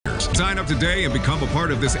Sign up today and become a part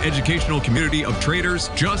of this educational community of traders.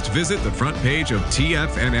 Just visit the front page of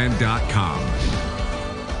TFNN.com.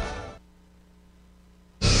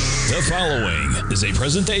 The following is a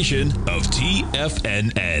presentation of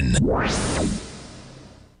TFNN.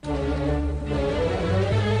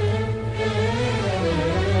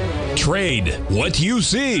 Trade what you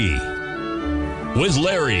see with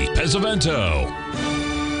Larry Pesavento.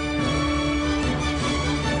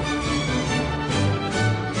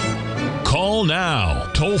 Call now,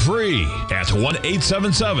 toll free at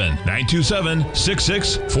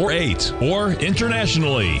 1-877-927-6648 or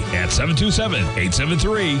internationally at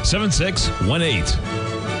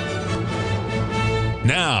 727-873-7618.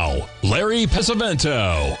 Now, Larry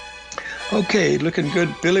Pesavento. Okay, looking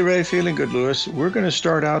good. Billy Ray, feeling good, Lewis. We're going to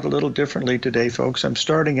start out a little differently today, folks. I'm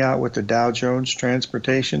starting out with the Dow Jones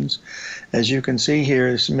Transportations. As you can see here,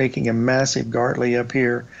 it's making a massive Gartley up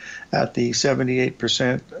here at the 78%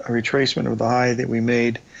 retracement of the high that we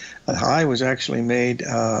made. The high was actually made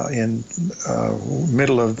in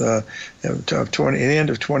middle of the end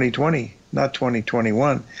of 2020, not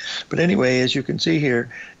 2021. But anyway, as you can see here,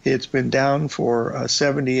 it's been down for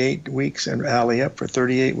 78 weeks and rally up for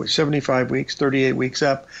 75 weeks, 38 weeks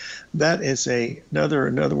up. That is in other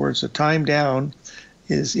words, the time down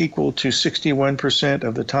is equal to 61%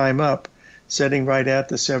 of the time up, setting right at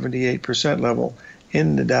the 78% level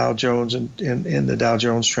in the Dow Jones and in the Dow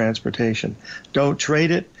Jones Transportation. Don't trade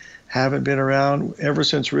it. Haven't been around ever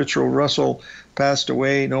since Richard Russell passed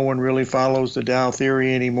away. No one really follows the Dow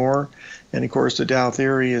theory anymore. And of course, the Dow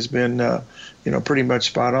theory has been, pretty much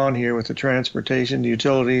spot on here with the transportation, the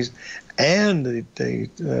utilities, and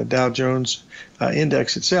the Dow Jones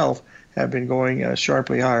index itself have been going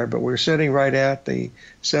sharply higher. But we're sitting right at the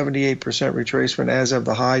 78% retracement as of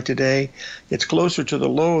the high today. It's closer to the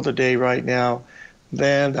low of the day right now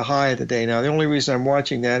than the high of the day. Now, the only reason I'm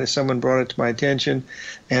watching that is someone brought it to my attention,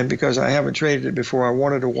 and because I haven't traded it before, I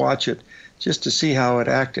wanted to watch it just to see how it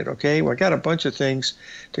acted, okay? Well, I got a bunch of things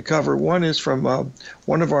to cover. One is from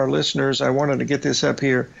one of our listeners. I wanted to get this up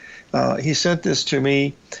here. He sent this to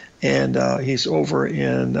me, and he's over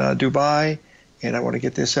in Dubai, and I want to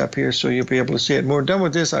get this up here so you'll be able to see it. And when we're done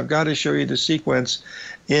with this, I've got to show you the sequence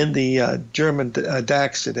in the German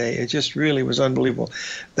DAX today. It just really was unbelievable.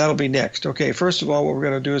 That'll be next. Okay, first of all, what we're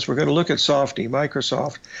going to do is we're going to look at Softy,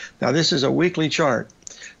 Microsoft. Now, this is a weekly chart,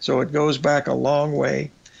 so it goes back a long way.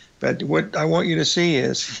 But what I want you to see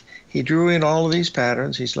is he drew in all of these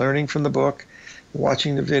patterns. He's learning from the book,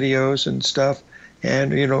 watching the videos and stuff,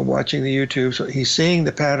 and, watching the YouTube. So he's seeing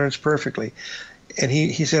the patterns perfectly. And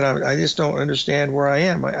he said, I just don't understand where I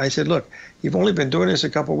am. I said, look, you've only been doing this a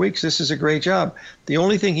couple of weeks. This is a great job. The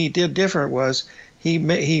only thing he did different was he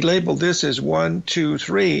labeled this as 1, 2,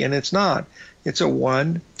 3, and it's not. It's a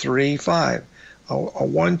 1, 3, 5. A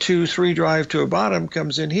 1, 2, 3 drive to a bottom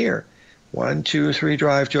comes in here. 1, 2, 3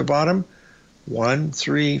 drive to a bottom. 1,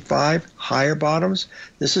 3, 5 higher bottoms.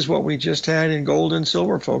 This is what we just had in gold and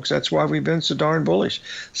silver, folks. That's why we've been so darn bullish.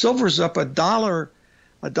 Silver's up $1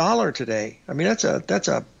 today. I mean, that's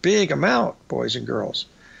a big amount, boys and girls.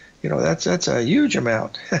 That's a huge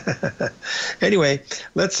amount. Anyway,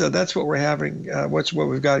 that's what we're having. What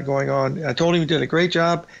we've got going on. I told him he did a great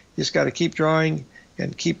job. You just got to keep drawing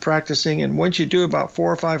and keep practicing. And once you do about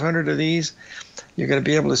 400 or 500 of these, you're going to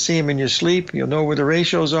be able to see them in your sleep. You'll know where the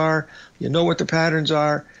ratios are. You'll know what the patterns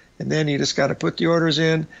are. And then you just got to put the orders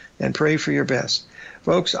in and pray for your best.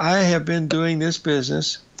 Folks, I have been doing this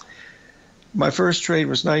business. My first trade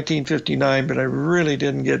was 1959, but I really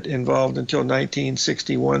didn't get involved until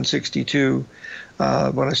 1961, 62,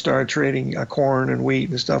 when I started trading corn and wheat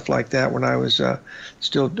and stuff like that when I was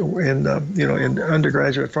still in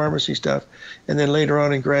undergraduate pharmacy stuff. And then later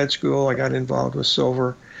on in grad school, I got involved with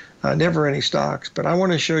silver. Never any stocks, but I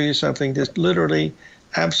want to show you something that literally,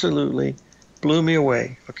 absolutely blew me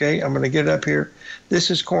away. Okay, I'm going to get it up here.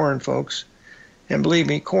 This is corn, folks. And believe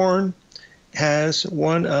me, corn has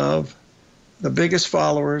one of the biggest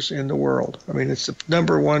followers in the world. I mean, it's the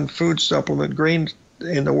 #1 food supplement grain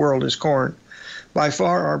in the world is corn. By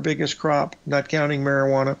far our biggest crop, not counting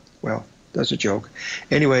marijuana. Well, that's a joke.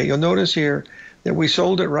 Anyway, you'll notice here that we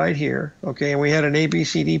sold it right here, okay, and we had an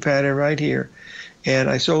ABCD pattern right here, and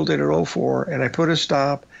I sold it at 04, and I put a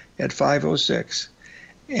stop at 506.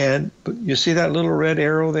 And you see that little red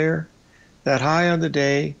arrow there? That high on the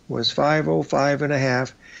day was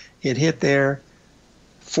 505.5. It hit there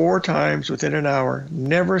 4 times within an hour,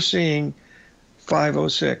 never seeing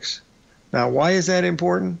 506. Now, why is that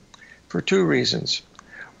important? For 2 reasons.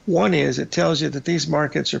 One is it tells you that these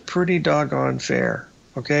markets are pretty doggone fair,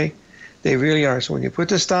 okay? They really are. So when you put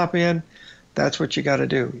the stop in, That's what you got to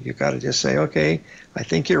do. You got to just say, okay, I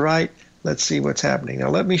think you're right. Let's see what's happening. Now,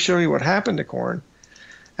 let me show you what happened to corn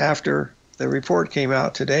after the report came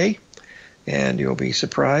out today, and you'll be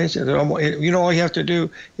surprised. All you have to do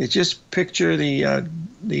is just picture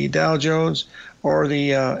the Dow Jones or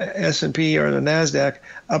the S&P or the NASDAQ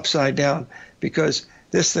upside down, because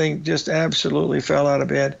this thing just absolutely fell out of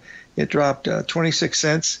bed. It dropped 26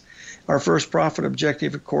 cents. Our first profit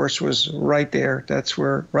objective, of course, was right there. That's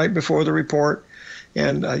where, right before the report.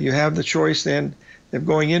 And you have the choice then of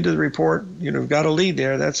going into the report. You've got a lead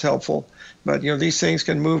there. That's helpful. But, these things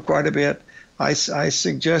can move quite a bit. I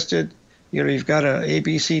suggested, you've got a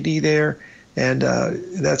ABCD there, and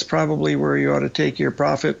that's probably where you ought to take your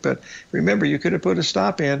profit. But remember, you could have put a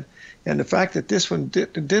stop in. And the fact that this one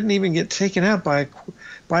didn't even get taken out by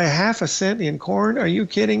a half a cent in corn, are you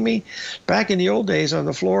kidding me? Back in the old days on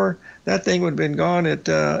the floor, that thing would have been gone at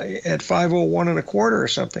 501 and a quarter or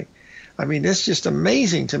something. I mean, it's just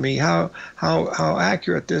amazing to me how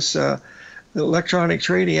accurate this electronic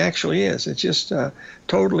trading actually is. It's just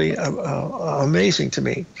totally amazing to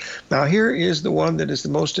me. Now, here is the one that is the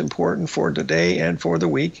most important for today and for the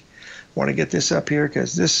week. I want to get this up here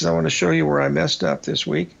because I want to show you where I messed up this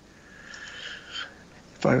week.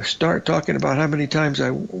 If I start talking about how many times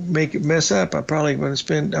I mess up, I'm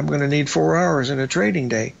going to need 4 hours in a trading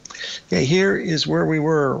day. Okay, here is where we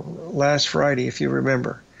were last Friday, if you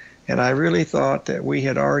remember. And I really thought that we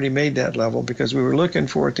had already made that level because we were looking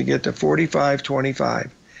for it to get to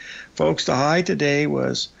 45.25. Folks, the high today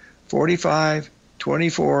was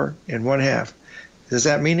 45.24 and 1/2. Does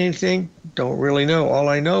that mean anything? Don't really know. All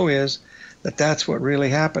I know is that that's what really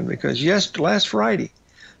happened, because last Friday,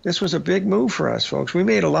 this was a big move for us, folks. We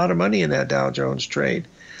made a lot of money in that Dow Jones trade.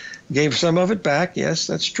 Gave some of it back, yes,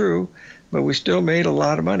 that's true, but we still made a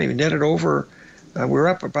lot of money. We netted over, we're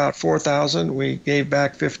up about 4,000. We gave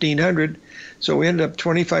back 1,500, so we ended up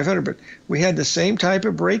 2,500. But we had the same type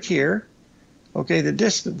of break here. Okay, the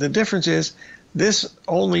difference is this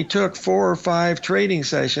only took 4 or 5 trading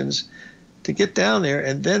sessions to get down there,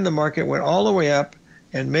 and then the market went all the way up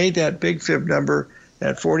and made that big fib number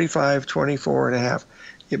at 45.24.5.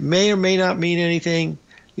 It may or may not mean anything.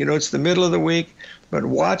 It's the middle of the week, but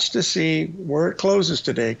watch to see where it closes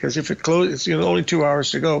today, because if it closes, it's only 2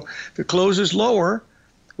 hours to go. If it closes lower,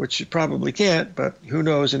 which it probably can't, but who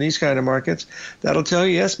knows in these kind of markets, that'll tell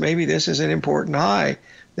you, yes, maybe this is an important high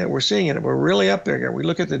that we're seeing it. We're really up there. We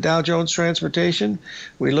look at the Dow Jones Transportation.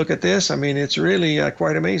 We look at this. I mean, it's really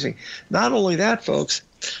quite amazing. Not only that, folks,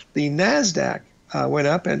 the NASDAQ went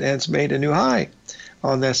up and it's made a new high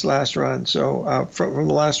on this last run. So from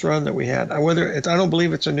the last run that we had, I don't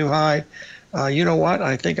believe it's a new high. You know what?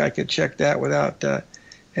 I think I could check that without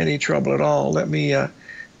any trouble at all.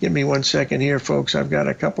 Give me 1 second here, folks. I've got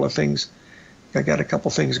a couple of things.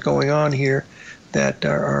 Going on here that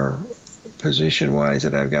are position-wise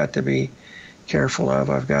that I've got to be careful of.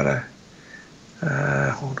 I've got to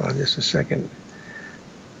hold on just a second.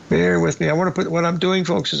 Bear with me. I want to put what I'm doing,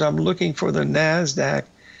 folks, is I'm looking for the NASDAQ.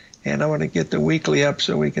 And I want to get the weekly up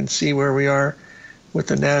so we can see where we are with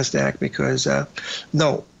the NASDAQ, because,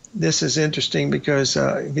 this is interesting because,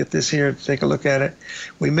 get this here, take a look at it.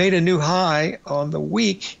 We made a new high on the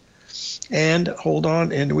week, and hold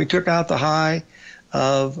on, and we took out the high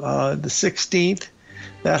of the 16th.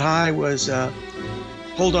 That high was,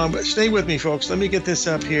 hold on, but stay with me, folks. Let me get this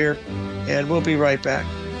up here, and we'll be right back.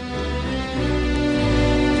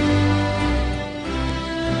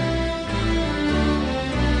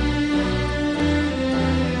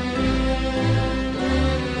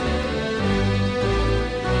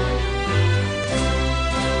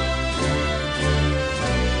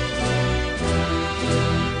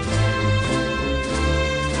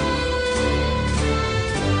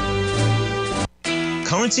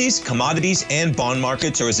 Currencies, commodities, and bond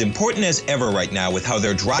markets are as important as ever right now with how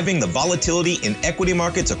they're driving the volatility in equity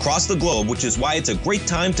markets across the globe, which is why it's a great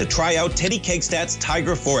time to try out Teddy Kegstat's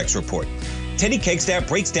Tiger Forex Report. Teddy Kegstat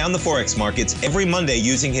breaks down the Forex markets every Monday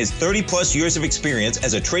using his 30-plus years of experience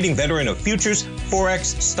as a trading veteran of futures,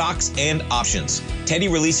 Forex, stocks, and options. Teddy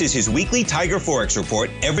releases his weekly Tiger Forex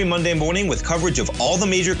Report every Monday morning with coverage of all the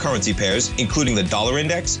major currency pairs, including the dollar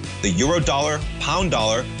index, the euro dollar, pound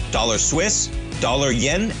dollar, dollar Swiss, dollar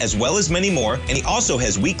yen, as well as many more, and he also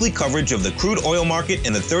has weekly coverage of the crude oil market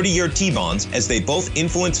and the 30-year T-bonds, as they both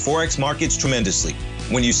influence Forex markets tremendously.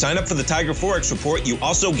 When you sign up for the Tiger Forex Report, you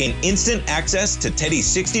also gain instant access to Teddy's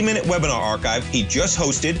 60-minute webinar archive he just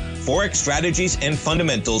hosted, Forex Strategies and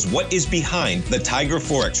Fundamentals, What is Behind the Tiger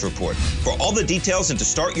Forex Report. For all the details and to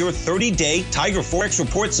start your 30-day Tiger Forex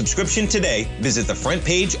Report subscription today, visit the front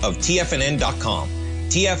page of TFNN.com.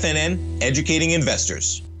 TFNN, educating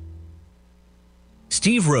investors.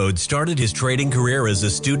 Steve Rhodes started his trading career as a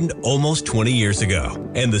student almost 20 years ago,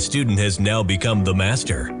 and the student has now become the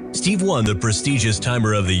master. Steve won the prestigious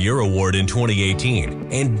Timer of the Year award in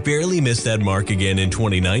 2018 and barely missed that mark again in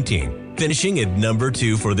 2019, finishing at number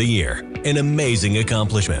 2 for the year. An amazing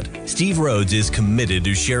accomplishment. Steve Rhodes is committed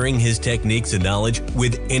to sharing his techniques and knowledge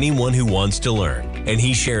with anyone who wants to learn, and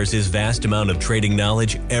he shares his vast amount of trading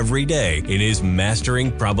knowledge every day in his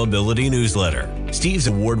Mastering Probability newsletter. Steve's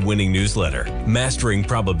award-winning newsletter, Mastering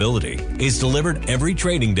Probability, is delivered every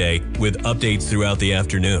trading day with updates throughout the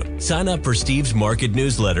afternoon. Sign up for Steve's market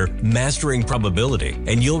newsletter, Mastering Probability,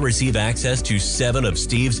 and you'll receive access to 7 of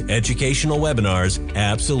Steve's educational webinars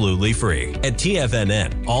absolutely free. At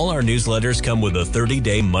TFNN, all our newsletters come with a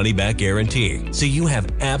 30-day money-back guarantee, so you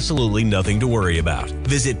have absolutely nothing to worry about.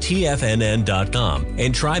 Visit TFNN.com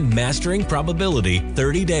and try Mastering Probability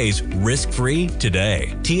 30 days risk-free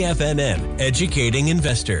today. TFNN, educating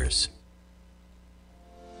investors.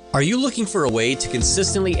 Are you looking for a way to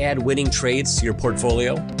consistently add winning trades to your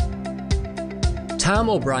portfolio? Tom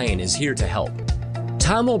O'Brien is here to help.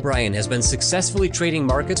 Tom O'Brien has been successfully trading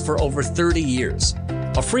markets for over 30 years.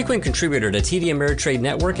 A frequent contributor to TD Ameritrade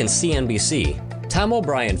Network and CNBC, Tom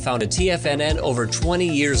O'Brien founded TFNN over 20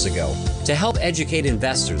 years ago to help educate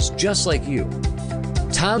investors just like you.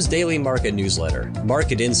 Tom's daily market newsletter,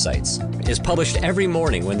 Market Insights, is published every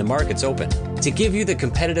morning when the markets open to give you the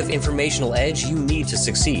competitive informational edge you need to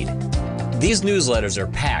succeed. These newsletters are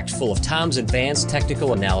packed full of Tom's advanced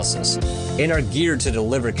technical analysis and are geared to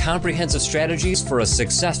deliver comprehensive strategies for a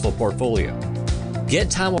successful portfolio.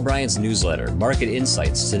 Get Tom O'Brien's newsletter, Market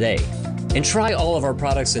Insights, today and try all of our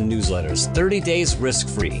products and newsletters 30 days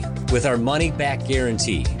risk-free with our money-back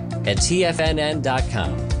guarantee at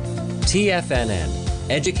TFNN.com. TFNN,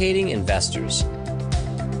 educating investors.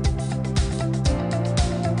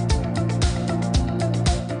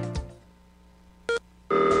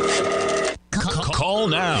 Call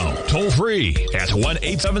now, toll free at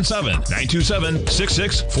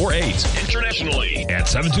 1-877-927-6648. Internationally at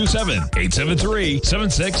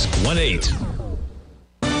 727-873-7618.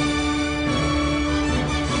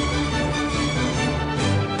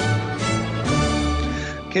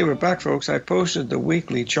 Okay, we're back, folks. I posted the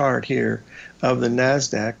weekly chart here of the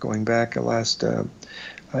NASDAQ going back the last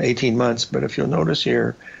 18 months. But if you'll notice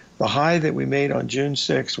here, the high that we made on June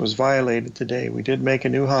 6th was violated today. We did make a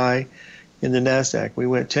new high in the NASDAQ. We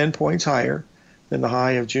went 10 points higher than the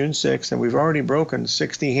high of June 6th, and we've already broken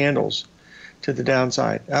 60 handles to the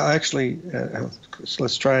downside. Let's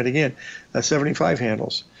try it again, 75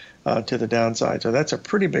 handles to the downside. So that's a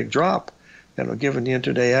pretty big drop, given the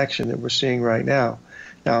intraday action that we're seeing right now.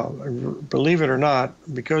 Now, believe it or not,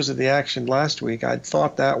 because of the action last week, I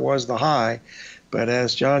thought that was the high. But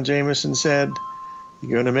as John Jameson said,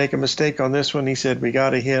 you're going to make a mistake on this one. He said we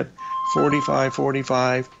got to hit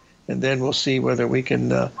 45, and then we'll see whether we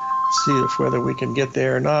can whether we can get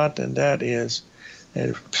there or not. And that is a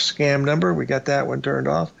scam number. We got that one turned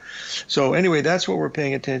off. So anyway, that's what we're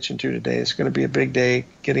paying attention to today. It's going to be a big day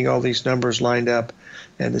getting all these numbers lined up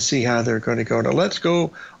and to see how they're going to go. Now let's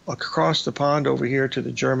go across the pond over here to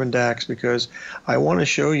the German DAX, because I want to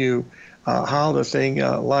show you how the thing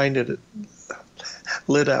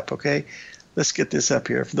lit up, okay? Let's get this up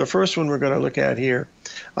here. For the first one we're going to look at here,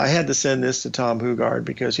 I had to send this to Tom Hugard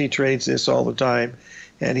because he trades this all the time,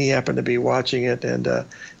 and he happened to be watching it, and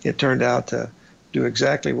it turned out to do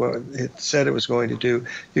exactly what it said it was going to do.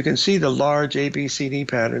 You can see the large ABCD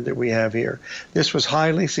pattern that we have here. This was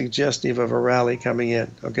highly suggestive of a rally coming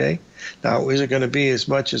in, okay? Now, is it going to be as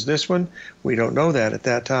much as this one? We don't know that at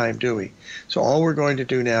that time, do we? So all we're going to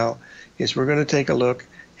do now is we're going to take a look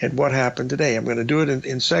at what happened today. I'm going to do it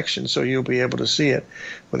in sections so you'll be able to see it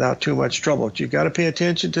without too much trouble. You've got to pay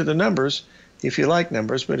attention to the numbers if you like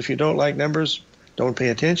numbers, but if you don't like numbers, don't pay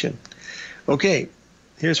attention. Okay,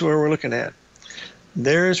 here's where we're looking at.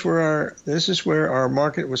 This is where our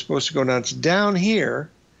market was supposed to go. Now it's down here,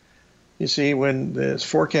 you see, when the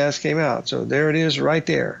forecast came out. So there it is right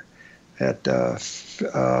there at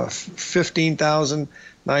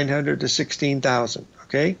 15,900 to 16,000,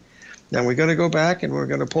 okay? Now we're going to go back and we're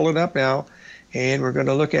going to pull it up now, and we're going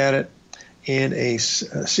to look at it in a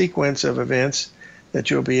sequence of events that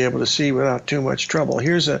you'll be able to see without too much trouble.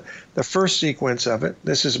 Here's the first sequence of it.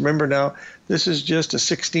 This is, remember now, this is just a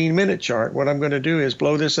 16-minute chart. What I'm going to do is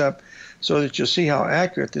blow this up so that you'll see how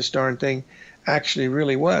accurate this darn thing actually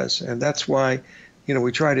really was. And that's why,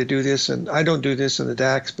 we try to do this, and I don't do this in the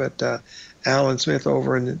DAX, but Alan Smith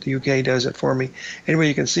over in the UK does it for me. Anyway,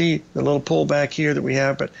 you can see the little pullback here that we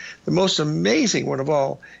have, but the most amazing one of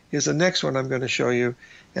all is the next one I'm going to show you,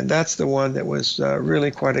 And that's the one that was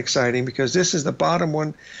really quite exciting, because this is the bottom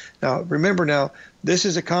one. Now, remember now, this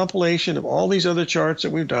is a compilation of all these other charts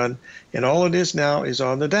that we've done, and all it is now is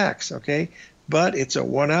on the DAX, okay? But it's a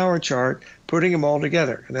 1 hour chart putting them all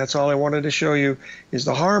together. And that's all I wanted to show you is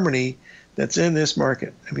the harmony that's in this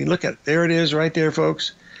market. I mean, look at it. There it is right there,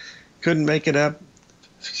 folks. Couldn't make it up.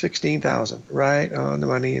 16,000 right on the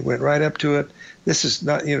money. It went right up to it. This is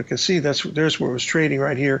not, you can see there's where it was trading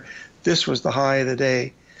right here. This was the high of the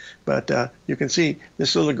day. But you can see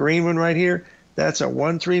this little green one right here. That's a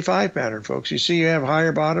 135 pattern, folks. You see you have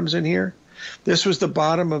higher bottoms in here. This was the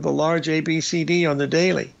bottom of the large ABCD on the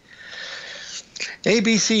daily.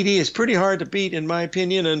 ABCD is pretty hard to beat, in my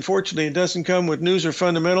opinion. Unfortunately, it doesn't come with news or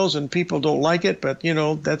fundamentals, and people don't like it. But,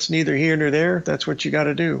 that's neither here nor there. That's what you got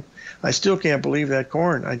to do. I still can't believe that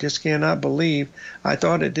corn. I just cannot believe. I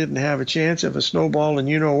thought it didn't have a chance of a snowball and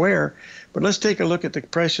you-know-where. But let's take a look at the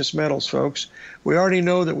precious metals, folks. We already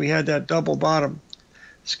know that we had that double bottom,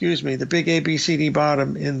 the big ABCD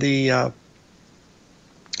bottom in the,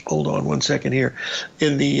 hold on one second here,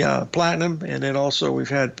 in the platinum. And then also we've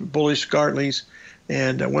had bullish Gartleys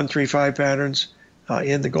and 135 patterns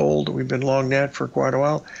in the gold. We've been long that for quite a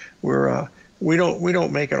while. We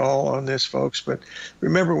don't make it all on this, folks. But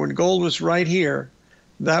remember, when gold was right here,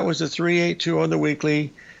 that was the 382 on the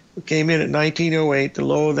weekly. We came in at 1908. The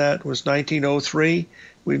low of that was 1903.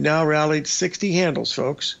 We've now rallied 60 handles,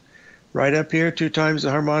 folks. Right up here, 2 times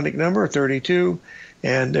the harmonic number, 32.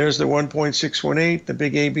 And there's the 1.618, the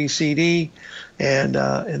big ABCD, and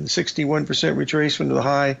 61% retracement of the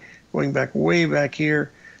high, going back way back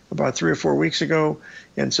here about 3 or 4 weeks ago.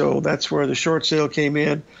 And so that's where the short sale came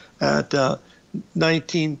in at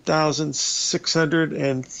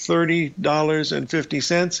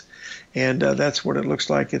 $19,630.50. And that's what it looks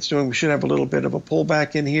like it's doing. We should have a little bit of a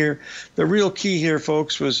pullback in here. The real key here,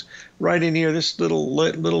 folks, was right in here, this little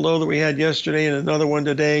low that we had yesterday and another one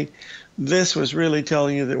today. This was really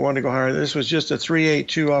telling you that it wanted to go higher. This was just a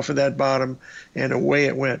 382 off of that bottom, and away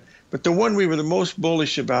it went. But the one we were the most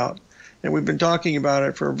bullish about, and we've been talking about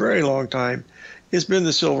it for a very long time, has been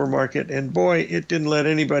the silver market. And boy, it didn't let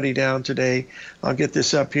anybody down today. I'll get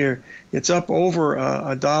this up here. It's up over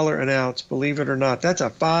 $1 an ounce, believe it or not. That's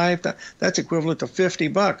that's equivalent to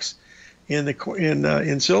 $50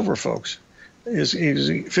 in silver, folks. Is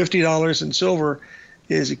 $50 in silver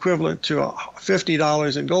is equivalent to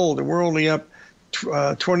 $50 in gold, and we're only up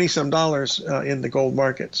 20-some dollars in the gold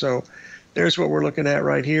market. So there's what we're looking at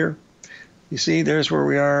right here. You see, there's where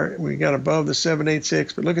we are. We got above the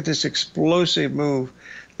 786, but look at this explosive move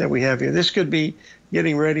that we have here. This could be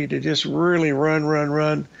getting ready to just really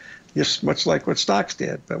run, just much like what stocks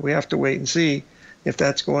did. But we have to wait and see if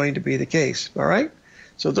that's going to be the case. All right?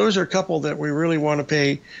 So those are a couple that we really want to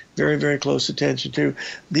pay very, very close attention to.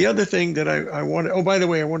 The other thing that I wanted, oh, by the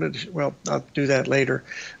way, I'll do that later.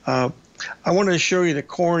 I wanted to show you the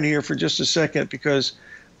corn here for just a second, because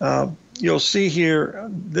you'll see here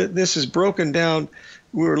this is broken down.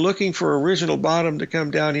 We were looking for original bottom to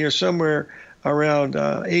come down here somewhere around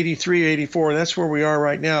 83, 84. That's where we are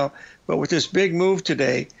right now. But with this big move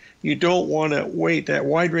today, you don't want to wait. That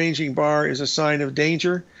wide-ranging bar is a sign of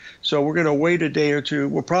danger. So we're going to wait a day or two.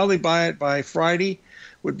 We'll probably buy it by Friday,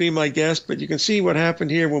 would be my guess. But you can see what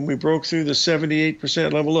happened here when we broke through the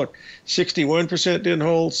 78% level. Look, 61% didn't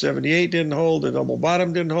hold, 78 didn't hold, the double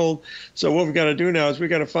bottom didn't hold. So what we've got to do now is we've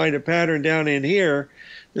got to find a pattern down in here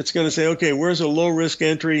that's going to say, okay, where's a low-risk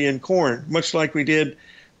entry in corn, much like we did,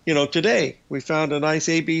 today. We found a nice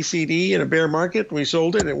ABCD in a bear market, and we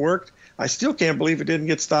sold it. It worked. I still can't believe it didn't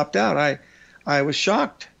get stopped out. I was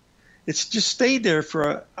shocked. It's just stayed there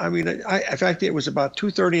for, in fact, it was about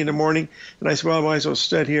 2:30 in the morning, and I said, well, I might as well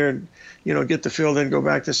sit here and, get the fill, then go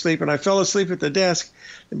back to sleep. And I fell asleep at the desk,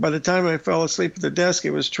 and by the time I fell asleep at the desk, it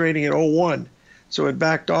was trading at 01. So it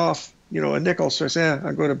backed off, a nickel. So I said,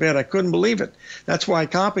 I'll go to bed. I couldn't believe it. That's why I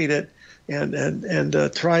copied it and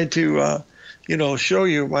tried to, show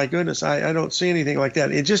you, my goodness, I don't see anything like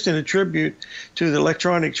that. It's just in a tribute to the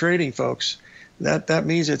electronic trading, folks. That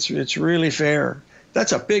means it's really fair.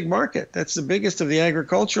 That's a big market. That's the biggest of the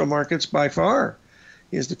agricultural markets by far,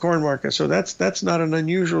 is the corn market. So that's not an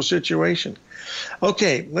unusual situation.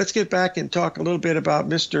 Okay, let's get back and talk a little bit about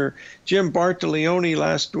Mr. Jim Bartolioni.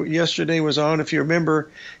 Yesterday was on. If you remember,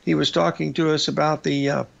 he was talking to us about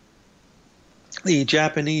the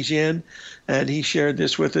Japanese yen, and he shared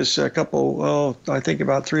this with us I think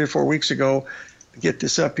about 3 or 4 weeks ago. Get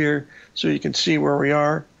this up here so you can see where we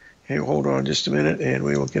are. Hey, hold on just a minute, and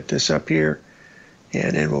we will get this up here.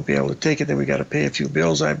 And then we'll be able to take it. Then we got to pay a few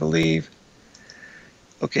bills, I believe.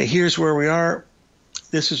 Okay, here's where we are.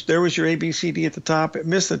 There was your ABCD at the top. It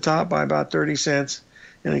missed the top by about 30 cents.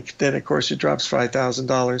 and then, of course, it drops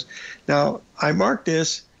 $5,000. Now, I marked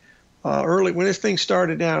this early when this thing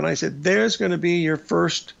started down. I said, there's going to be your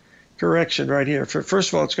first correction right here. First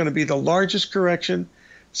of all, it's going to be the largest correction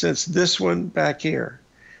since this one back here.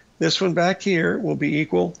 This one back here will be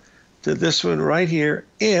equal to this one right here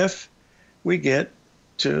if we get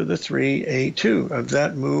to the 382 of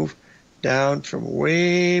that move down from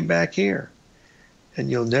way back here. And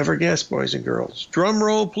you'll never guess, boys and girls. Drum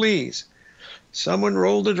roll, please. Someone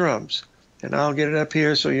roll the drums, and I'll get it up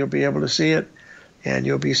here so you'll be able to see it, and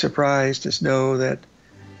you'll be surprised to know that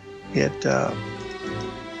it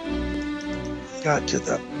got to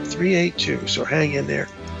the 382. So hang in there.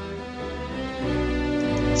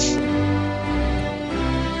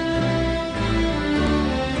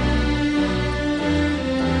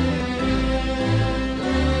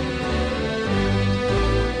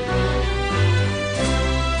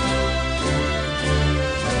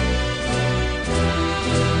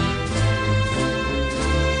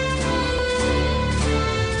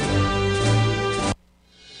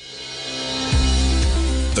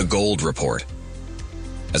 The Gold Report.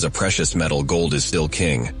 As a precious metal, gold is still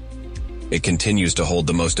king. It continues to hold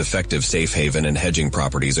the most effective safe haven and hedging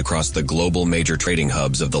properties across the global major trading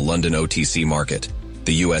hubs of the London OTC market,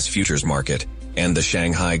 the U.S. futures market, and the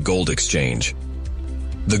Shanghai Gold Exchange.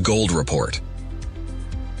 The Gold Report.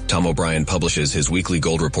 Tom O'Brien publishes his weekly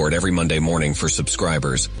gold report every Monday morning for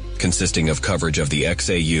subscribers, consisting of coverage of the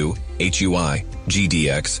XAU, HUI,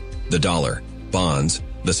 GDX, the dollar, bonds,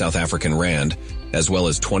 the South African rand, as well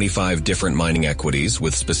as 25 different mining equities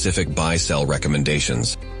with specific buy-sell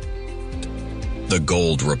recommendations. The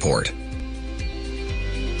Gold Report.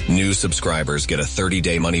 New subscribers get a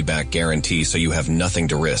 30-day money-back guarantee so you have nothing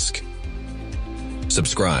to risk.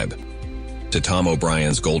 Subscribe to Tom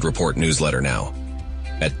O'Brien's Gold Report newsletter now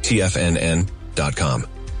at TFNN.com.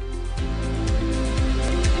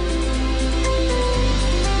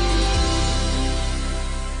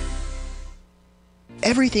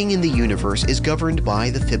 Everything in the universe is governed by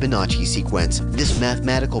the Fibonacci sequence. This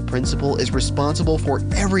mathematical principle is responsible for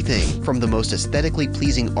everything from the most aesthetically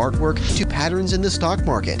pleasing artwork to patterns in the stock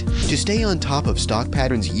market. To stay on top of stock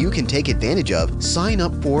patterns you can take advantage of, sign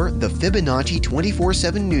up for the Fibonacci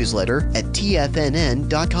 24/7 newsletter at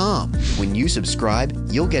TFNN.com. When you subscribe,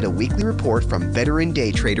 you'll get a weekly report from veteran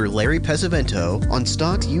day trader Larry Pesavento on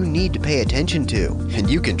stocks you need to pay attention to. And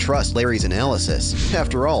you can trust Larry's analysis.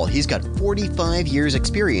 After all, he's got 45 years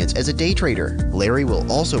experience as a day trader. Larry will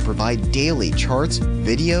also provide daily charts,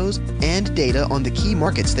 videos, and data on the key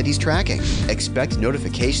markets that he's tracking. Expect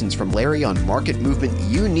notifications from Larry on market movement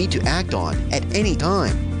you need to act on at any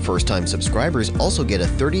time. First-time subscribers also get a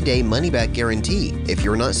 30-day money-back guarantee. If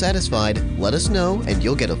you're not satisfied, let us know and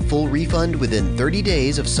you'll get a full refund within 30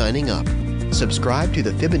 days of signing up. Subscribe to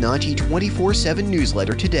the Fibonacci 24/7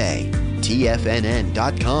 newsletter today.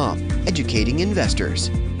 TFNN.com. Educating investors.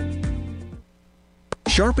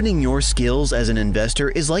 Sharpening your skills as an investor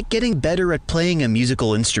is like getting better at playing a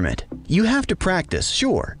musical instrument. You have to practice,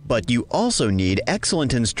 sure, but you also need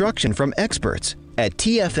excellent instruction from experts. At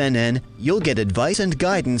TFNN, you'll get advice and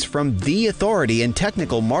guidance from the authority in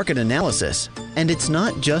technical market analysis. And it's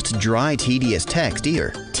not just dry, tedious text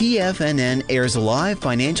either. TFNN airs live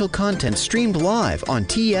financial content streamed live on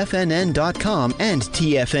TFNN.com and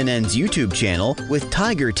TFNN's YouTube channel with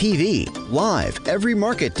Tiger TV, live every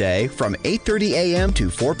market day from 8:30 a.m. to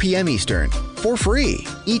 4 p.m. Eastern. For free.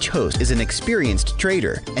 Each host is an experienced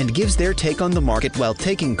trader and gives their take on the market while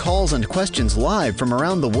taking calls and questions live from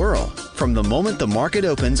around the world. From the moment the market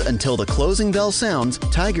opens until the closing bell sounds,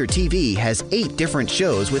 Tiger TV has 8 different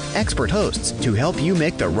shows with expert hosts to help you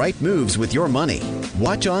make the right moves with your money.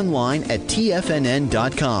 Watch online at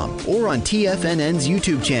TFNN.com or on TFNN's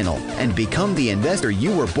YouTube channel and become the investor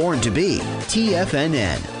you were born to be.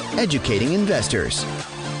 TFNN, educating investors.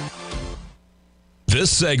 This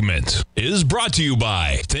segment is brought to you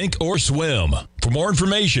by Thinkorswim. For more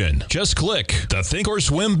information, just click the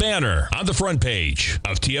Thinkorswim banner on the front page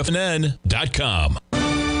of TFNN.com.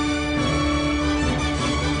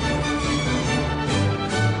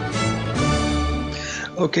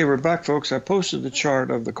 Okay, we're back, folks. I posted the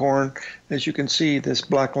chart of the corn. As you can see, this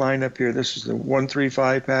black line up here, this is the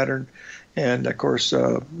 135 pattern. And, of course,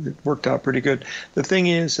 it worked out pretty good. The thing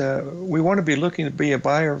is, we want to be looking to be a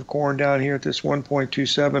buyer of corn down here at this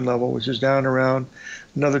 1.27 level, which is down around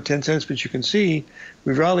another 10 cents. But you can see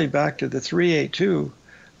we've rallied back to the 382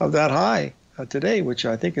 of that high today, which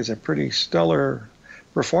I think is a pretty stellar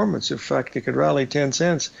performance. In fact, it could rally 10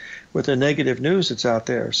 cents with the negative news that's out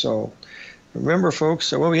there. So remember,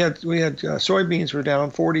 folks, well, we had soybeans were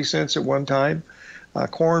down 40 cents at one time.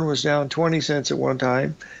 Corn was down 20 cents at one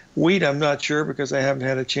time. Wheat, I'm not sure because I haven't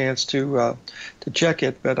had a chance to check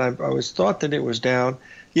it, but I was thought that it was down.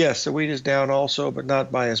 Yes, the wheat is down also, but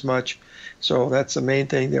not by as much. So that's the main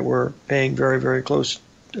thing that we're paying very, very close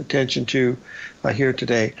attention to here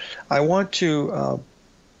today. I want to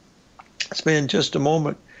spend just a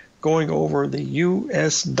moment going over the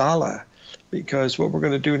U.S. dollar, because what we're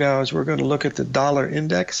going to do now is we're going to look at the dollar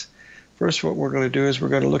index. First, what we're going to do is we're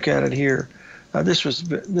going to look at it here. This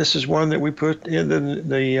is one that we put in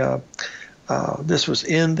this was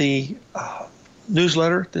in the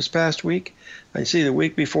newsletter this past week. I see the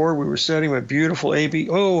week before we were setting a beautiful AB.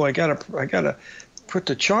 Oh, I gotta put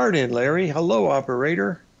the chart in, Larry. Hello,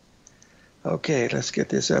 operator. Okay, let's get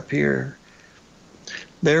this up here.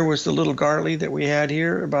 There was the little Gartley that we had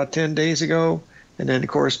here about 10 days ago. And then, of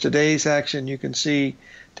course, today's action, you can see,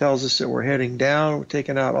 tells us that we're heading down. We're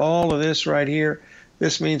taking out all of this right here.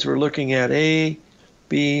 This means we're looking at A,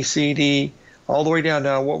 B, C, D, all the way down.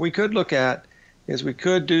 Now, what we could look at is we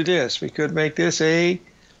could do this. We could make this A,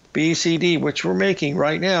 B, C, D, which we're making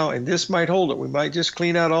right now, and this might hold it. We might just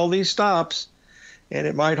clean out all these stops, and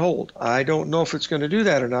it might hold. I don't know if it's going to do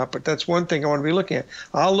that or not, but that's one thing I want to be looking at.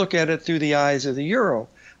 I'll look at it through the eyes of the euro.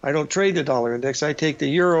 I don't trade the dollar index. I take the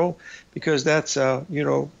euro because that's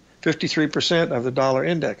 53% of the dollar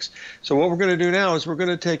index. So what we're going to do now is we're going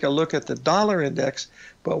to take a look at the dollar index,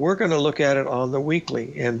 but we're going to look at it on the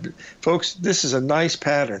weekly. And folks, this is a nice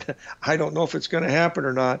pattern. I don't know if it's going to happen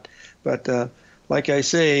or not, but like I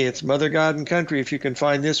say, it's mother, God, and country if you can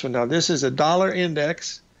find this one. Now, this is a dollar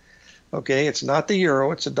index. Okay, it's not the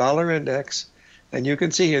euro, it's a dollar index. And you can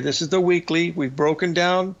see here, this is the weekly. We've broken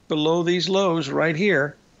down below these lows right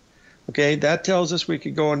here. Okay, that tells us we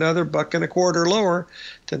could go another $1.25 lower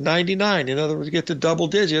to 99. In other words, get to double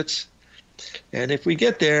digits. And if we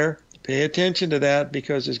get there, pay attention to that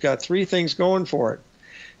because it's got three things going for it.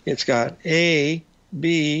 It's got A,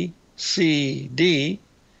 B, C, D,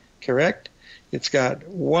 correct? It's got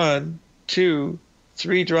 1, 2,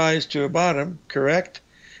 3 drives to a bottom, correct?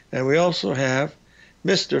 And we also have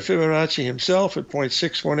Mr. Fibonacci himself at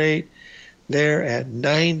 0.618 there at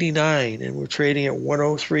 99, and we're trading at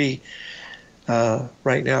 103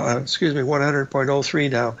 right now.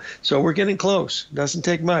 100.03 now. So we're getting close. Doesn't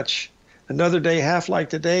take much. Another day, half like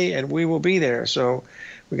today, and we will be there. So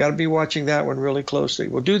we got to be watching that one really closely.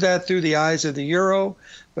 We'll do that through the eyes of the euro,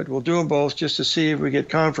 but we'll do them both just to see if we get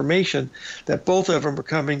confirmation that both of them are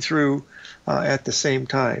coming through at the same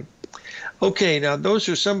time. Okay, now those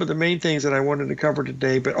are some of the main things that I wanted to cover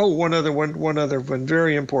today. But one other one,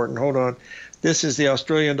 very important. Hold on. This is the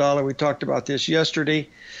Australian dollar. We talked about this yesterday,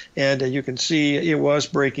 and you can see it was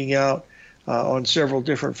breaking out on several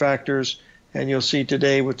different factors. And you'll see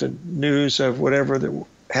today with the news of whatever that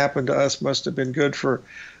happened to us must have been good for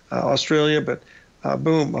Australia, but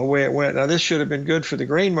boom, away it went. Now this should have been good for the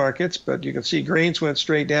grain markets, but you can see grains went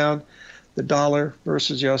straight down. The dollar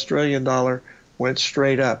versus the Australian dollar went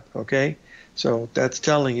straight up. Okay. So that's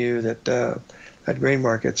telling you that that grain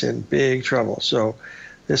market's in big trouble. So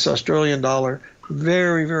this Australian dollar,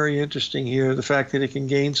 very, very interesting here, the fact that it can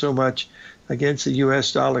gain so much against the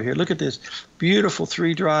U.S. dollar here. Look at this beautiful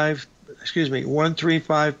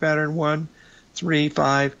 135 pattern,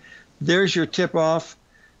 135. There's your tip off.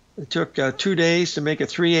 It took 2 days to make a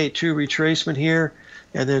 382 retracement here,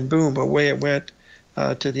 and then boom, away it went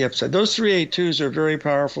to the upside. Those 382s are very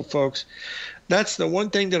powerful, folks. That's the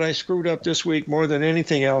one thing that I screwed up this week more than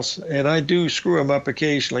anything else, and I do screw them up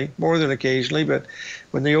occasionally, more than occasionally, but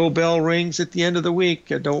when the old bell rings at the end of the week,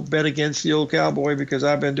 don't bet against the old cowboy because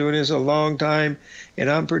I've been doing this a long time, and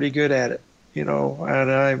I'm pretty good at it, and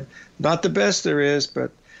I'm not the best there is,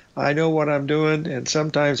 but I know what I'm doing, and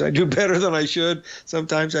sometimes I do better than I should,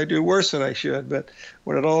 sometimes I do worse than I should, but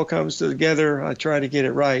when it all comes together, I try to get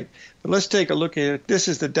it right. But let's take a look at it. This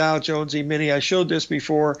is the Dow Jones E-mini. I showed this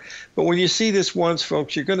before, but when you see this once,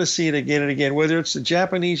 folks, you're going to see it again and again, whether it's the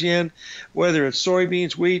Japanese yen, whether it's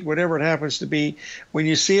soybeans, wheat, whatever it happens to be. When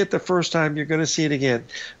you see it the first time, you're going to see it again.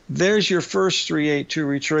 There's your first 382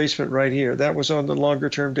 retracement right here. That was on the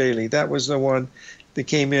longer-term daily. That was the one that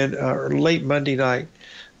came in late Monday night.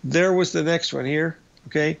 There was the next one here,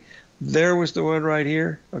 okay? There was the one right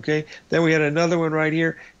here, okay? Then we had another one right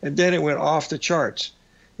here, and then it went off the charts.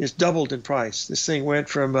 It's doubled in price. This thing went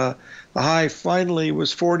from the high finally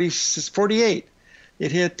was 48.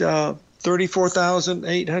 It hit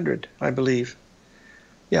 34,800, I believe.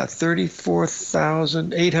 Yeah,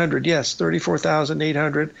 34,800. Yes,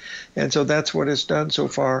 34,800. And so that's what it's done so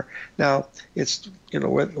far. Now, it's,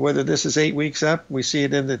 whether this is 8 weeks up, we see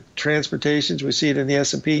it in the transportations, we see it in the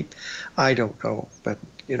S&P. I don't know, but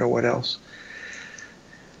you know what else?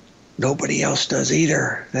 nobody else does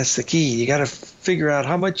either. That's the key. You got to figure out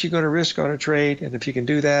how much you're going to risk on a trade, and if you can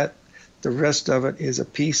do that, the rest of it is a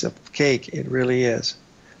piece of cake. It really is.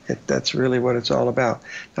 That's really what it's all about.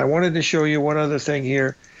 I wanted to show you one other thing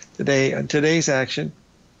here today on today's action.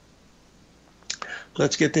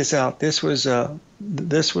 Let's get this out. This was the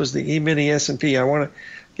E-mini S&P. I want to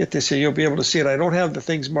get this here. You'll be able to see it. I don't have the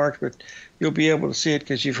things marked, but you'll be able to see it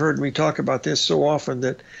because you've heard me talk about this so often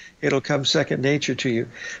that it'll come second nature to you.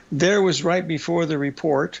 There was right before the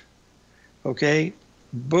report. Okay,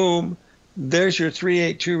 boom. There's your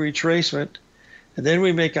 382 retracement, and then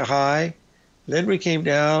we make a high. Then we came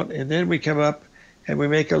down, and then we come up, and we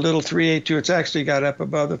make a little 382. It's actually got up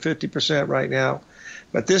above the 50% right now.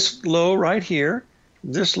 But this low right here,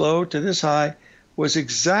 this low to this high, was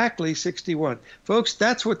exactly 61. Folks,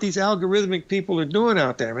 that's what these algorithmic people are doing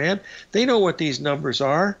out there, man. They know what these numbers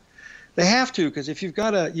are. They have to, because if you've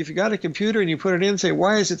got a computer and you put it in and say,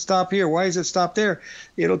 why does it stop here? Why does it stop there?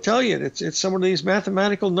 It'll tell you it's some of these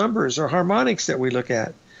mathematical numbers or harmonics that we look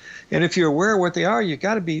at. And if you're aware of what they are, you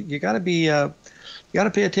got to pay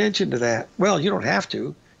attention to that. Well, you don't have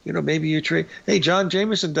to. You know, maybe you trade. Hey, John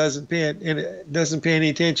Jameson doesn't pay any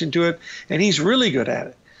attention to it, and he's really good at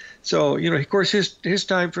it. So, you know, of course, his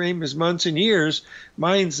time frame is months and years.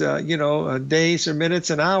 Mine's, days or minutes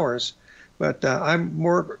and hours. But I'm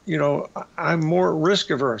more risk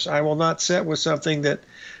averse. I will not set with something that,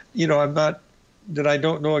 that I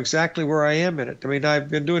don't know exactly where I am in it. I mean, I've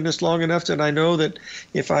been doing this long enough that I know that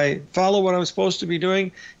if I follow what I'm supposed to be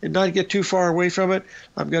doing and not get too far away from it,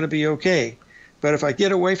 I'm going to be okay. But if I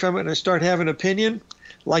get away from it and I start having an opinion,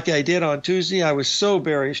 like I did on Tuesday, I was so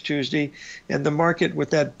bearish Tuesday, and the market with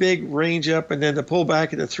that big range up and then the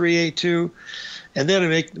pullback at the 382. And then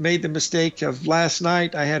I made the mistake of last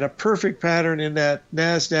night. I had a perfect pattern in that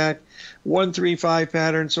NASDAQ 135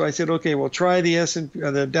 pattern. So I said, okay, we'll try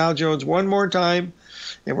the Dow Jones one more time,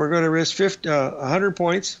 and we're going to risk 100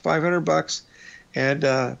 points, $500. And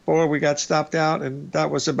boy, we got stopped out, and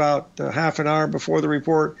that was about half an hour before the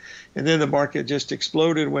report. And then the market just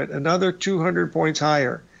exploded, went another 200 points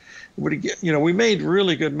higher. We made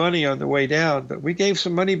really good money on the way down, but we gave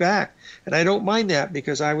some money back. And I don't mind that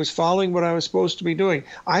because I was following what I was supposed to be doing.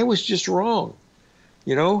 I was just wrong.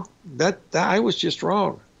 That I was just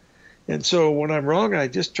wrong. And so when I'm wrong, I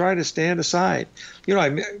just try to stand aside.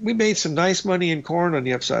 We made some nice money in corn on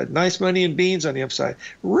the upside, nice money in beans on the upside,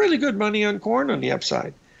 really good money on corn on the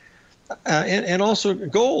upside, and also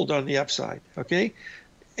gold on the upside, okay?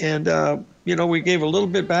 And, we gave a little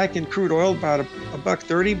bit back in crude oil, about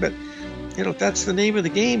 $1.30, but, that's the name of the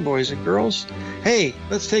game, boys and girls. Hey,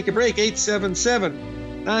 let's take a break,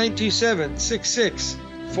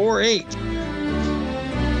 877-927-6648.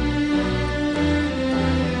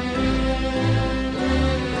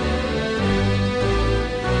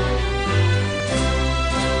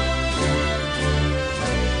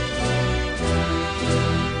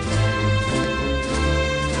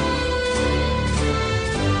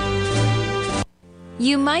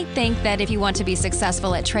 You might think that if you want to be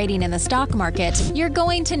successful at trading in the stock market, you're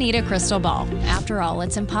going to need a crystal ball. After all,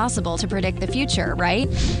 it's impossible to predict the future, right?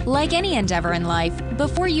 Like any endeavor in life,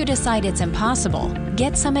 before you decide it's impossible,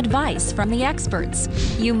 get some advice from the experts.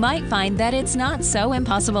 You might find that it's not so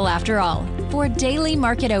impossible after all. For daily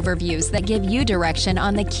market overviews that give you direction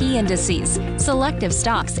on the key indices, selective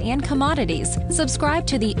stocks, and commodities, subscribe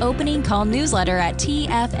to the Opening Call newsletter at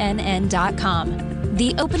TFNN.com.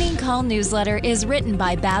 The Opening Call newsletter is written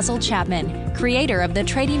by Basil Chapman, creator of the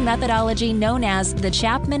trading methodology known as the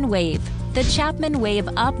Chapman Wave. The Chapman Wave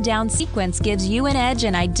up-down sequence gives you an edge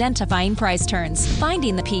in identifying price turns,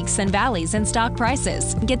 finding the peaks and valleys in stock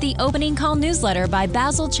prices. Get the Opening Call newsletter by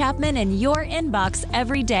Basil Chapman in your inbox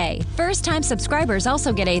every day. First-time subscribers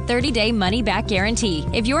also get a 30-day money-back guarantee.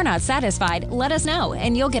 If you're not satisfied, let us know,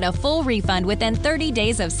 and you'll get a full refund within 30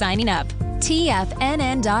 days of signing up.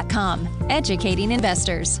 TFNN.com, educating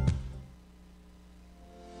investors.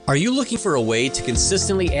 Are you looking for a way to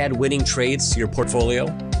consistently add winning trades to your portfolio?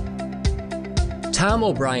 Tom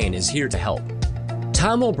O'Brien is here to help.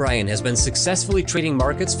 Tom O'Brien has been successfully trading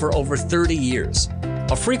markets for over 30 years.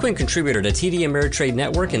 A frequent contributor to TD Ameritrade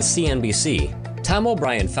Network and CNBC, Tom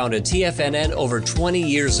O'Brien founded TFNN over 20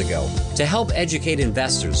 years ago to help educate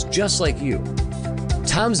investors just like you.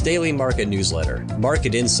 Tom's daily market newsletter,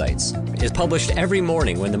 Market Insights, is published every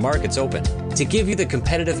morning when the markets open to give you the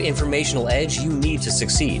competitive informational edge you need to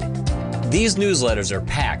succeed. These newsletters are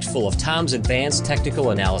packed full of Tom's advanced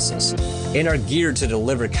technical analysis and are geared to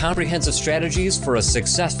deliver comprehensive strategies for a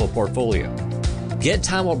successful portfolio. Get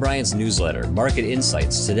Tom O'Brien's newsletter, Market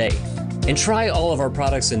Insights, today and try all of our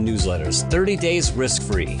products and newsletters 30 days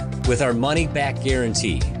risk-free with our money-back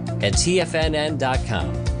guarantee. at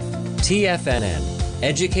TFNN.com. TFNN,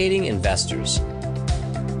 educating investors.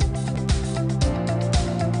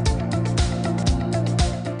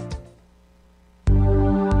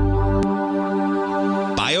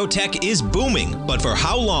 Biotech is booming, but for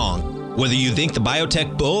how long? Whether you think the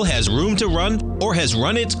biotech bull has room to run or has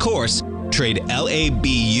run its course, trade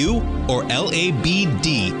LABU or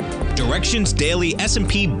LABD. Direction's daily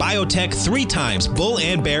S&P Biotech 3 times bull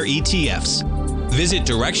and bear ETFs. Visit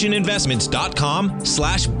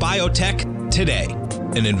directioninvestments.com/biotech today.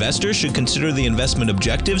 An investor should consider the investment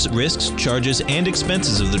objectives, risks, charges, and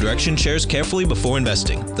expenses of the Direction shares carefully before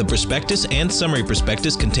investing. The prospectus and summary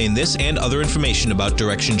prospectus contain this and other information about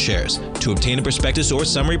Direction shares. To obtain a prospectus or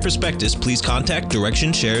summary prospectus, please contact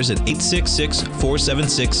Direction shares at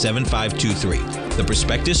 866-476-7523. The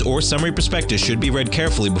prospectus or summary prospectus should be read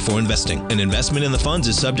carefully before investing. An investment in the funds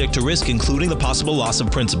is subject to risk, including the possible loss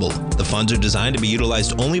of principal. The funds are designed to be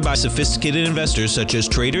utilized only by sophisticated investors such as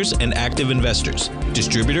traders and active investors.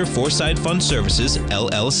 Distributor Foreside Fund Services,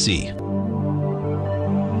 LLC.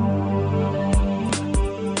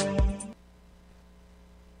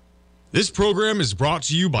 This program is brought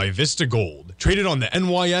to you by Vista Gold, traded on the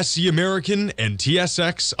NYSE American and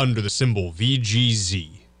TSX under the symbol VGZ.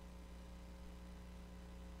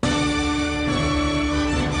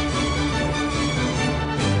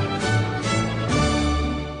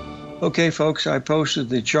 Okay, folks, I posted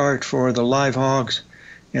the chart for the live hogs,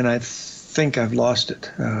 and I think I've lost it.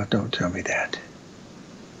 Don't tell me that.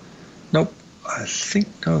 Nope,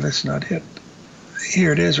 no, that's not it.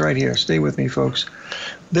 Here it is right here. Stay with me, folks.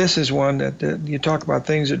 This is one that you talk about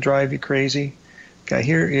things that drive you crazy. Okay,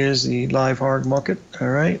 here is the live hog market. All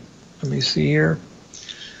right, let me see here.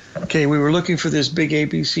 Okay, we were looking for this big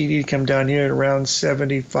ABCD to come down here at around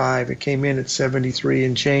 75. It came in at 73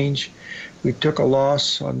 and change. We took a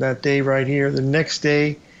loss on that day right here. The next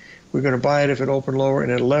day, we're going to buy it if it opened lower,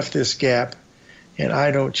 and it left this gap, and I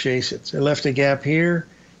don't chase it. It left a gap here,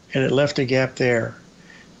 and it left a gap there.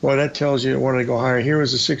 Well, that tells you it wanted to go higher. Here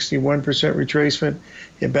was a 61% retracement.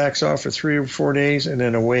 It backs off for 3 or 4 days, and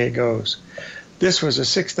then away it goes. This was a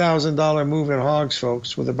 $6,000 move in hogs,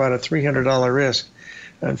 folks, with about a $300 risk.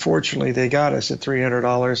 Unfortunately, they got us at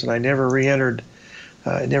 $300, and I never re-entered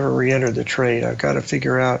the trade. I've got to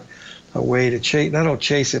figure out a way to chase. I don't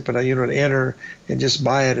chase it, but to enter and just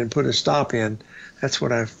buy it and put a stop in. That's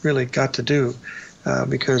what I've really got to do,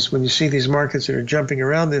 because when you see these markets that are jumping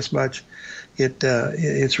around this much,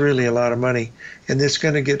 it's really a lot of money. And it's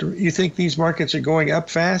going to get. You think these markets are going up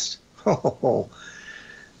fast? Oh,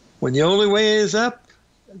 when the only way is up,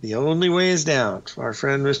 the only way is down. Our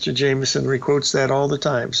friend Mr. Jameson requotes that all the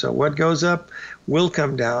time. So what goes up will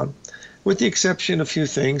come down, with the exception of a few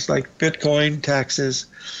things like Bitcoin, taxes,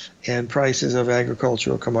 and prices of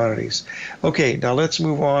agricultural commodities. Okay, now let's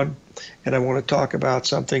move on, and I want to talk about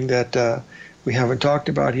something that we haven't talked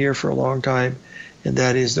about here for a long time, and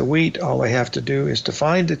that is the wheat. All I have to do is to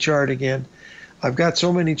find the chart again. I've got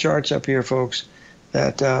so many charts up here, folks,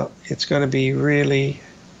 that it's going to be really,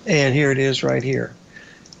 and here it is right here.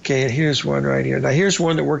 Okay, and here's one right here. Now here's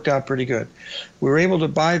one that worked out pretty good. We were able to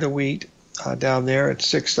buy the wheat down there at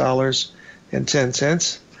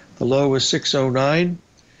 $6.10. The low was $6.09.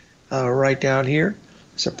 Right down here.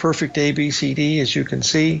 It's a perfect ABCD, as you can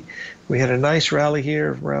see. We had a nice rally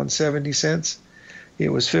here of around 70 cents. It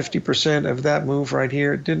was 50% of that move right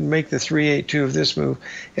here. It didn't make the 382 of this move.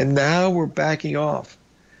 And now we're backing off.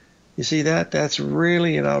 You see that? That's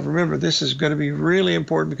really, and I'll remember, this is going to be really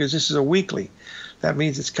important because this is a weekly. That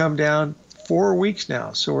means it's come down 4 weeks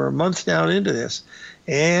now. So we're a month down into this.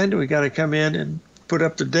 And we got to come in and put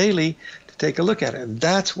up the daily to take a look at it. And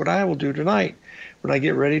that's what I will do tonight when I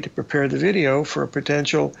get ready to prepare the video for a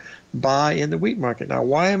potential buy in the wheat market. Now,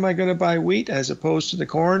 why am I going to buy wheat as opposed to the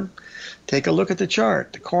corn? Take a look at the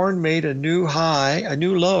chart. The corn made a new high, a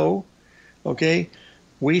new low, okay?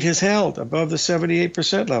 Wheat has held above the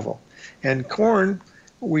 78% level. And corn,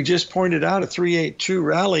 we just pointed out a 382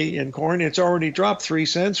 rally in corn. It's already dropped 3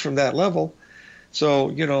 cents from that level.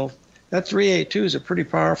 So, that 382 is a pretty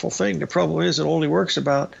powerful thing. The problem is it only works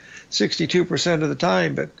about 62% of the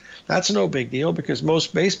time, but that's no big deal because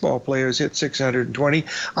most baseball players hit 620.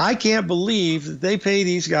 I can't believe that they pay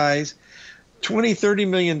these guys $20-30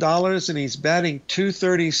 million and he's batting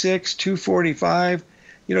 236, 245.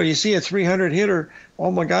 You see a 300 hitter,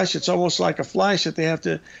 oh my gosh, it's almost like a flash that they have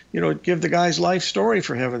to, give the guy's life story,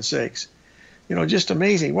 for heaven's sakes. Just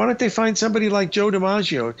amazing. Why don't they find somebody like Joe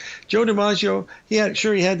DiMaggio? Joe DiMaggio, he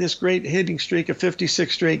had this great hitting streak of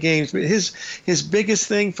 56 straight games, but his biggest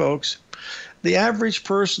thing, folks, The average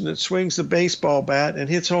person that swings the baseball bat and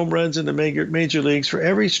hits home runs in the major leagues, for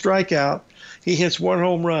every strikeout, he hits one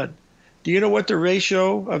home run. Do you know what the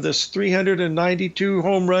ratio of this 392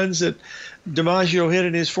 home runs that DiMaggio hit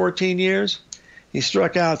in his 14 years? He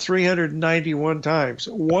struck out 391 times.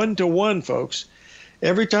 1-to-1, folks.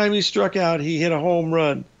 Every time he struck out, he hit a home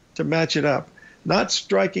run to match it up. Not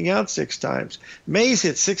striking out 6 times. Mays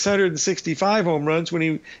hit 665 home runs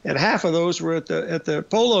and half of those were at the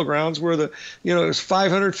Polo Grounds where it was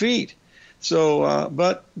 500 feet. So,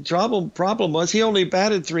 but problem was he only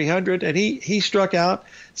batted 300 and he struck out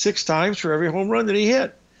 6 times for every home run that he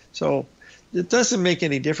hit. So it doesn't make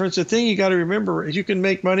any difference. The thing you got to remember is you can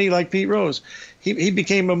make money like Pete Rose. He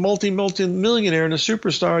became a multi-millionaire and a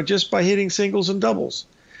superstar just by hitting singles and doubles.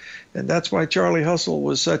 And that's why Charlie Hustle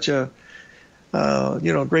was such a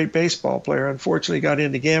great baseball player. Unfortunately, got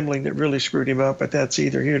into gambling that really screwed him up, but that's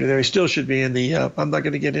either here or there. He still should be in the, I'm not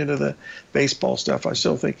going to get into the baseball stuff. I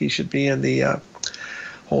still think he should be in the,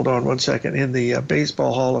 hold on one second, in the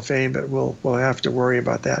Baseball Hall of Fame, but we'll have to worry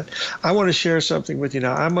about that. I want to share something with you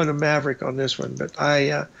now. I'm on a maverick on this one, but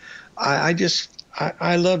I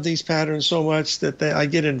love these patterns so much that I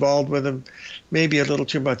get involved with them maybe a little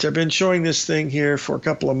too much. I've been showing this thing here for a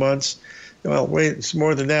couple of months. Well, wait, it's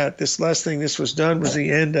more than that. This last thing this was done was the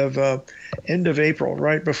end of April,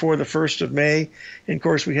 right before the 1st of May. And of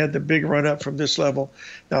course, we had the big run up from this level.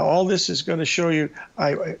 Now, all this is going to show you.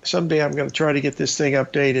 Someday I'm going to try to get this thing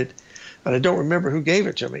updated, and I don't remember who gave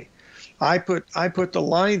it to me. I put the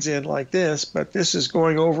lines in like this, but this is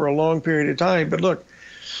going over a long period of time. But look,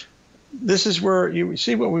 this is where you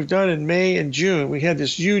see what we've done in May and June. We had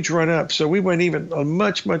this huge run up, so we went even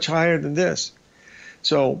much higher than this.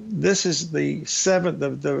 So this is the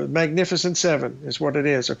the Magnificent Seven is what it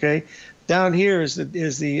is, okay? Down here is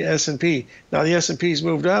the S&P. Now the S&P's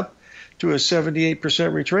moved up to a 78%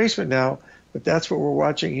 retracement now, but that's what we're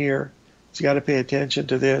watching here. So you got to pay attention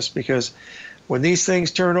to this, because when these things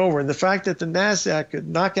turn over, and the fact that the NASDAQ could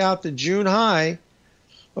knock out the June high,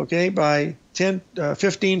 okay, by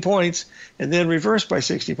 15 points and then reverse by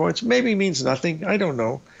 60 points, maybe means nothing. I don't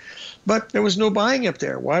know. But there was no buying up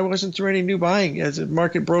there. Why wasn't there any new buying as the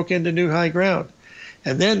market broke into new high ground?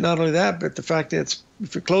 And then not only that, but the fact that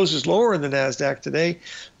if it closes lower in the NASDAQ today,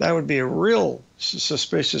 that would be a real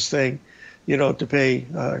suspicious thing, to pay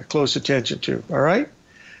close attention to. All right?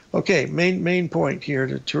 Okay, main point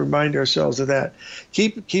here to remind ourselves of that.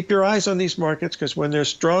 Keep your eyes on these markets, because when they're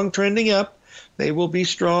strong trending up, they will be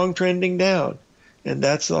strong trending down. And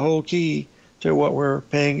that's the whole key to what we're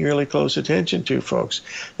paying really close attention to, folks.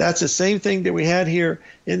 That's the same thing that we had here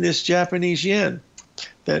in this Japanese yen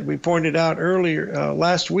that we pointed out earlier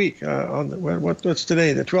last week what's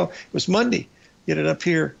today, the 12th? It was Monday. Get it up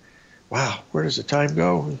here. Wow, where does the time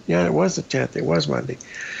go? Yeah, it was the 10th. It was Monday.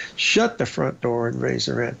 Shut the front door and raise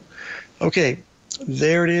the rent. Okay,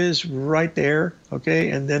 there it is right there,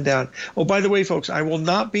 okay, and then down. Oh, by the way, folks, I will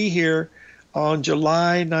not be here on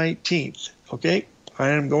July 19th, okay? I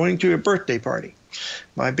am going to a birthday party.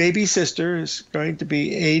 My baby sister is going to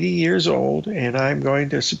be 80 years old, and I'm going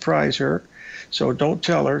to surprise her. So don't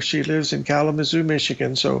tell her. She lives in Kalamazoo,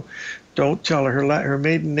 Michigan, so don't tell her. Her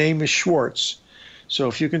maiden name is Schwartz. So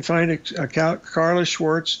if you can find a Carla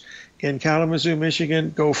Schwartz in Kalamazoo,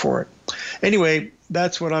 Michigan, go for it. Anyway,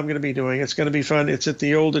 that's what I'm going to be doing. It's going to be fun. It's at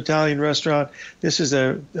the old Italian restaurant. This is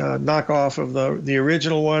a knockoff of the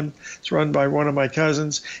original one. It's run by one of my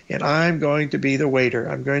cousins, and I'm going to be the waiter.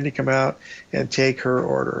 I'm going to come out and take her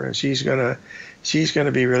order, and she's going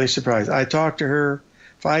to be really surprised. I talk to her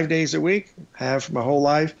 5 days a week. I have for my whole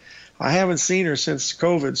life. I haven't seen her since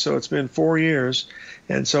COVID, so it's been 4 years,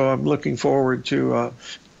 and so I'm looking forward to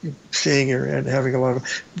seeing her and having a lot of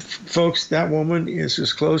folks. That woman is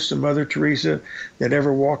as close to Mother Teresa that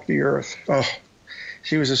ever walked the earth. Oh,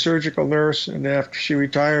 she was a surgical nurse, and after she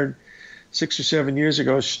retired 6 or 7 years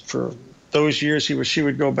ago, for those years she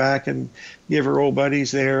would go back and give her old buddies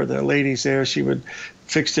there, the ladies there, she would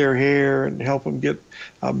fix their hair and help them get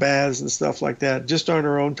baths and stuff like that, just on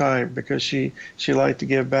her own time, because she liked to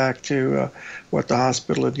give back to what the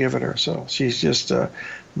hospital had given her. So she's just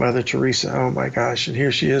Mother Teresa. Oh my gosh. And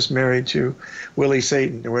here she is, married to Willie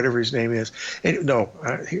Satan, or whatever his name is. And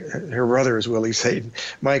her brother is Willie Satan.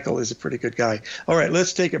 Michael is a pretty good guy. All right,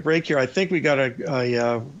 let's take a break here. I think we got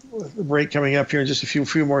a break coming up here in just a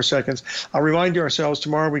few more seconds. I'll remind you ourselves,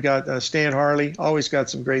 tomorrow we got Stan Harley, always got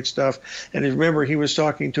some great stuff. And remember, he was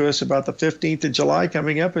talking to us about the 15th of July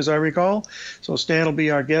coming up, as I recall. So Stan will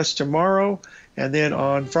be our guest tomorrow. And then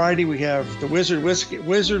on Friday, we have the Wizard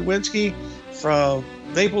Winsky from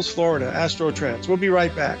Naples, Florida, Astro Trends. We'll be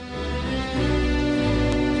right back.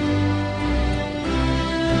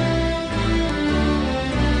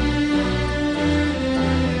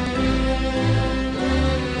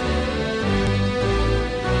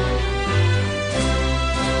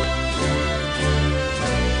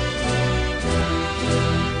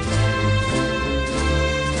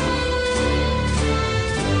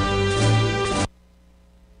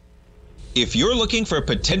 If you're looking for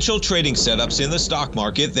potential trading setups in the stock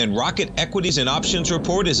market, then Rocket Equities and Options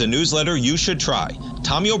Report is a newsletter you should try.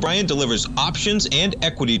 Tommy O'Brien delivers options and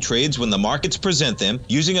equity trades when the markets present them,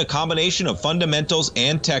 using a combination of fundamentals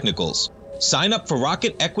and technicals. Sign up for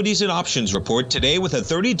Rocket Equities and Options Report today with a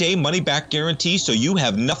 30-day money-back guarantee, so you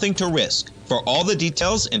have nothing to risk. For all the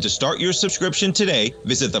details and to start your subscription today,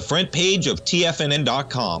 visit the front page of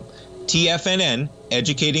TFNN.com. TFNN,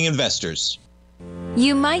 educating investors.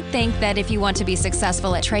 You might think that if you want to be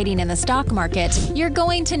successful at trading in the stock market, you're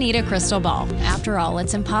going to need a crystal ball. After all,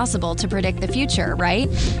 it's impossible to predict the future, right?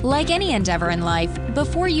 Like any endeavor in life,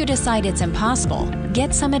 before you decide it's impossible,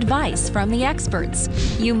 get some advice from the experts.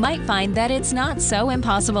 You might find that it's not so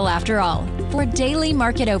impossible after all. For daily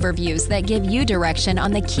market overviews that give you direction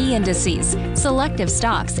on the key indices, selective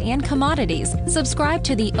stocks, and commodities, subscribe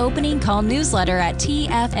to the Opening Call newsletter at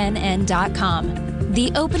TFNN.com.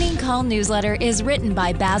 The Opening Call newsletter is written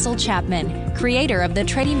by Basil Chapman, creator of the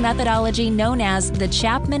trading methodology known as the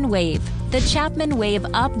Chapman Wave. The Chapman Wave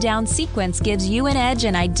up-down sequence gives you an edge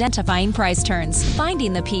in identifying price turns,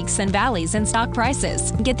 finding the peaks and valleys in stock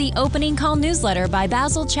prices. Get the Opening Call newsletter by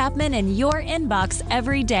Basil Chapman in your inbox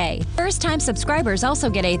every day. First-time subscribers also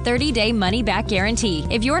get a 30-day money-back guarantee.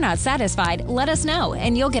 If you're not satisfied, let us know,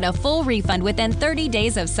 and you'll get a full refund within 30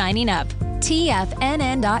 days of signing up.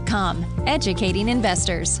 TFNN.com, educating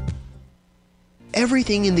investors.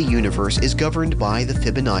 Everything in the universe is governed by the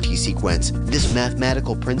Fibonacci sequence. This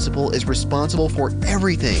mathematical principle is responsible for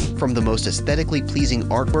everything from the most aesthetically pleasing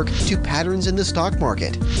artwork to patterns in the stock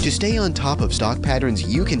market. To stay on top of stock patterns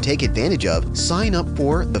you can take advantage of, sign up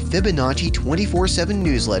for the Fibonacci 24/7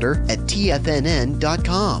 newsletter at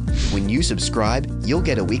TFNN.com. When you subscribe, you'll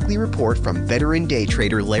get a weekly report from veteran day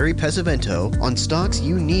trader Larry Pesavento on stocks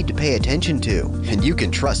you need to pay attention to. And you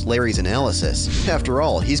can trust Larry's analysis. After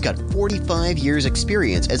all, he's got 45 years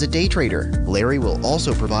experience as a day trader. Larry will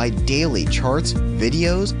also provide daily charts,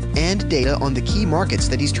 videos, and data on the key markets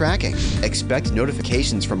that he's tracking. Expect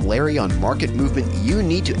notifications from Larry on market movement you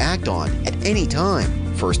need to act on at any time.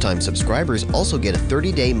 First-time subscribers also get a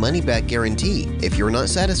 30-day money-back guarantee. If you're not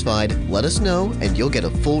satisfied, let us know and you'll get a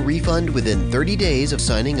full refund within 30 days of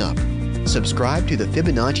signing up. Subscribe to the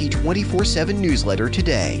Fibonacci 24/7 newsletter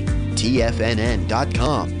today.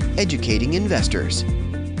 TFNN.com, educating investors.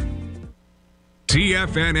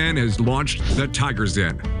 TFNN has launched the Tiger's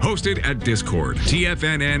Den, hosted at Discord.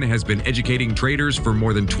 TFNN has been educating traders for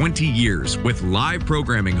more than 20 years with live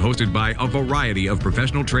programming hosted by a variety of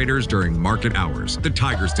professional traders during market hours. The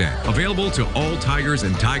Tiger's Den, available to all tigers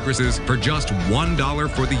and tigresses for just $1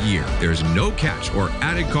 for the year. There's no catch or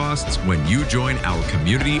added costs when you join our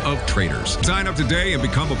community of traders. Sign up today and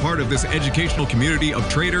become a part of this educational community of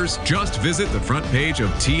traders. Just visit the front page of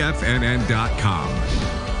TFNN.com.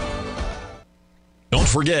 Don't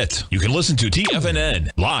forget, you can listen to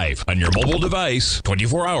TFNN live on your mobile device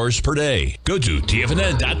 24 hours per day. Go to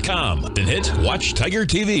TFNN.com, then hit Watch Tiger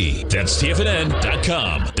TV. That's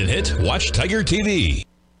TFNN.com, then hit Watch Tiger TV.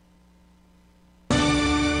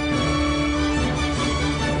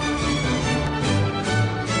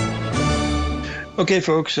 Okay,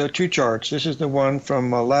 folks, two charts. This is the one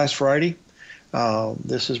from last Friday.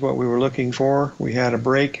 This is what we were looking for. We had a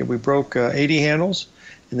break and we broke 80 handles.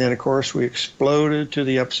 And then, of course, we exploded to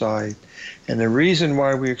the upside. And the reason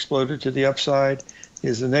why we exploded to the upside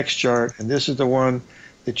is the next chart. And this is the one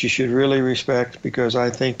that you should really respect, because I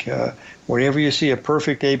think whenever you see a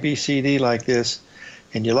perfect ABCD like this,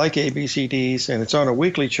 and you like ABCDs, and it's on a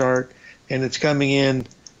weekly chart, and it's coming in,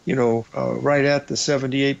 you know, right at the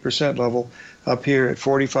 78% level up here at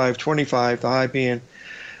 45.25, the high being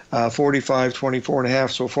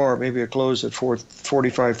 45.24.5 so far. Maybe it closed at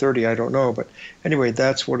 45.30, I don't know. But anyway,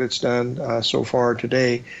 that's what it's done so far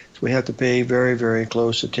today. So we have to pay very, very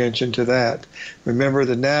close attention to that. Remember,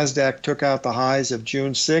 the NASDAQ took out the highs of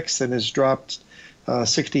June 6th and has dropped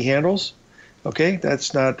 60 handles. Okay,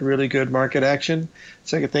 that's not really good market action.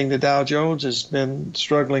 Second thing, the Dow Jones has been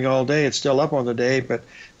struggling all day. It's still up on the day, but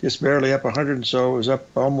just barely up 100 and so. It was up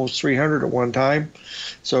almost 300 at one time.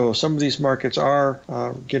 So some of these markets are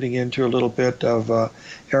getting into a little bit of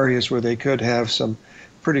areas where they could have some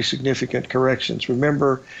pretty significant corrections.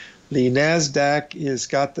 Remember, the NASDAQ has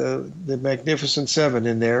got the Magnificent Seven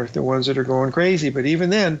in there, the ones that are going crazy. But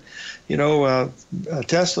even then, you know,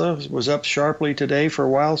 Tesla was up sharply today for a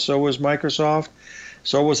while. So was Microsoft.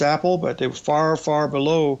 So was Apple. But they were far, far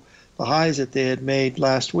below the highs that they had made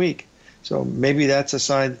last week. So maybe that's a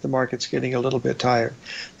sign that the market's getting a little bit tired.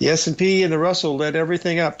 The S&P and the Russell led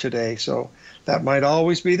everything up today. So that might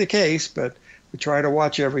always be the case. But we try to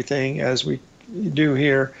watch everything as we do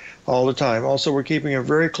here all the time. Also, we're keeping a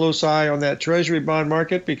very close eye on that Treasury bond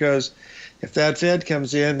market, because if that Fed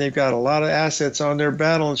comes in, they've got a lot of assets on their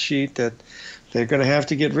balance sheet that they're going to have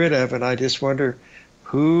to get rid of, and I just wonder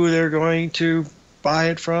who they're going to buy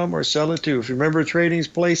it from or sell it to. If you remember Trading's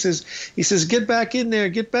Places, he says, get back in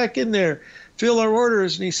there, fill our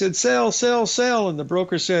orders. And he said, sell, sell, sell. And the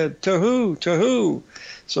broker said, to who, to who?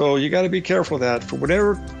 So you got to be careful of that. For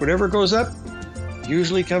whatever goes up,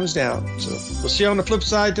 usually comes down. So we'll see you on the flip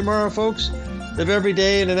side tomorrow, folks. Live every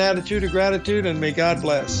day in an attitude of gratitude, and may God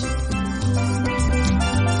bless.